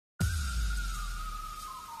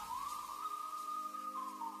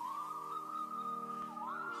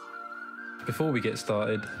Before we get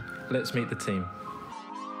started, let's meet the team.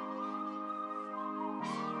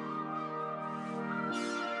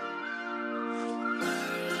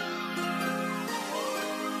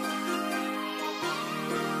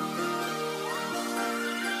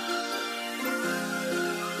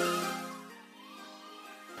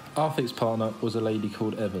 Our fixed partner was a lady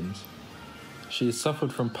called Evans. She has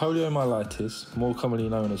suffered from poliomyelitis, more commonly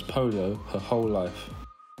known as polio, her whole life.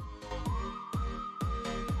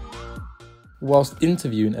 Whilst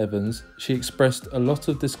interviewing Evans, she expressed a lot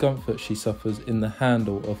of discomfort she suffers in the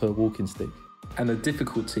handle of her walking stick, and the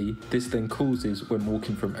difficulty this then causes when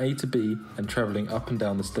walking from A to B and travelling up and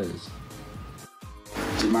down the stairs.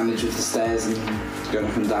 Do you manage with the stairs and going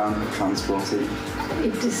up and down, transporting?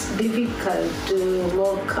 It is difficult to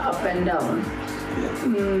walk up and down. Yeah.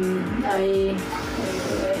 I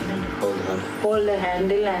hold the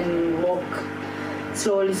handle and walk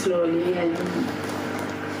slowly and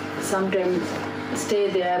sometimes stay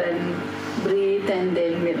there and breathe and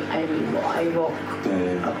then I walk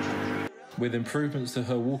up. With improvements to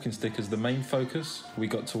her walking stick as the main focus, we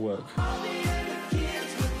got to work.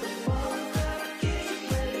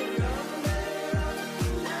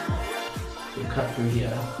 Cut through here.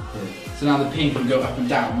 Yeah. So now the pin can go up and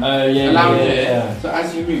down. Oh yeah. Allow yeah, it. Yeah. So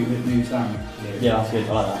as you move, it moves down. Yeah, that's good.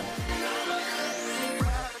 I like that.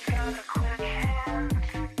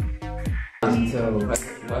 Until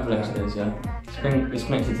whatever legs it is, yeah. It's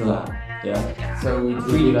connected to that. Yeah. So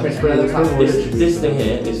we press where the platform this thing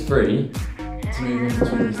here is free to move in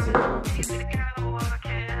between these two.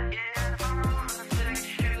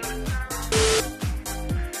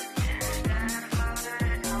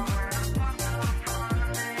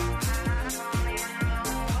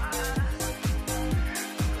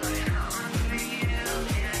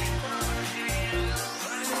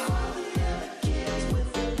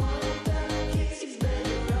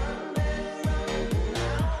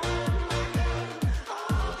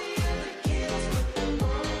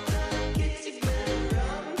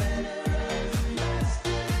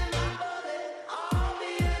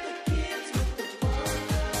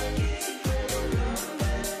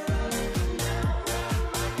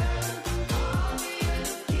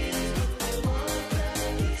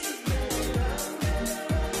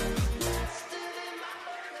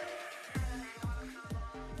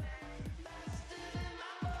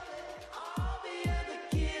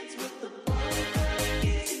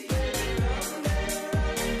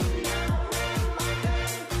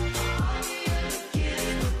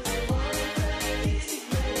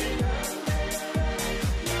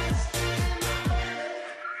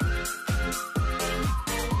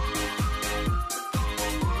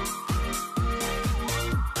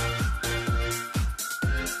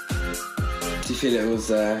 Do you feel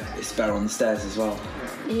it's better on the stairs as well?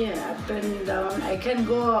 Yeah, up and down. I can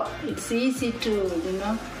go, it's easy to,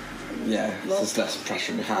 Yeah, so there's less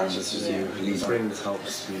pressure on your hands as you lean. Springs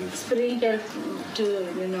helps you. spring help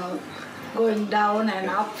to, going down and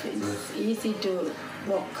up. It's easy to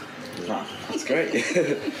walk. Wow, that's great.